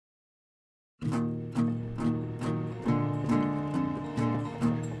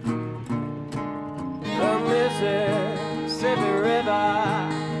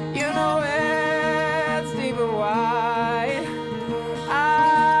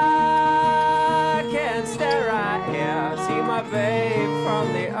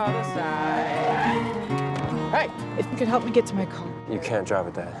Hey! If you could help me get to my car. You can't drive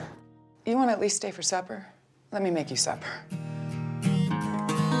with that. You want to at least stay for supper? Let me make you supper.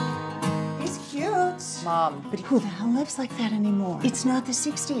 He's cute. Mom. But who the hell lives like that anymore? It's not the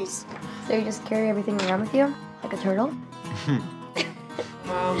 60s. So you just carry everything around with you? Like a turtle?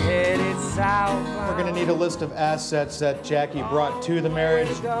 I'm headed south. We're gonna need a list of assets that Jackie brought to the marriage.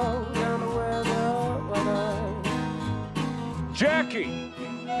 Jackie!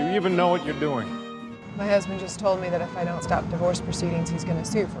 Do you even know what you're doing? My husband just told me that if I don't stop divorce proceedings, he's going to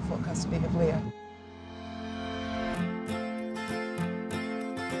sue for full custody of Leah.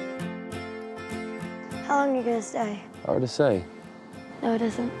 How long are you gonna stay? Hard to say. No, it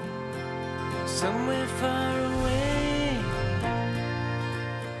isn't. Somewhere far away.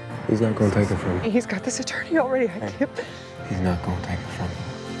 He's not gonna take it from me. He's got this attorney already. I can't. He's not gonna take it from me.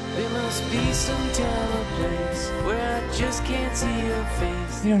 There must be some time or place where I just can't see your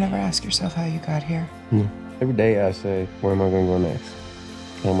face. You don't ever ask yourself how you got here? No. Every day I say, where am I gonna go next?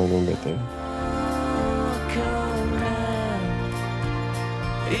 How am I gonna get there? Come now.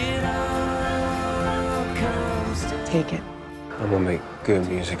 It all comes to Take it. I'm gonna make good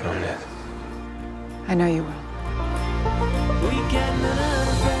music on that. I know you will. we got none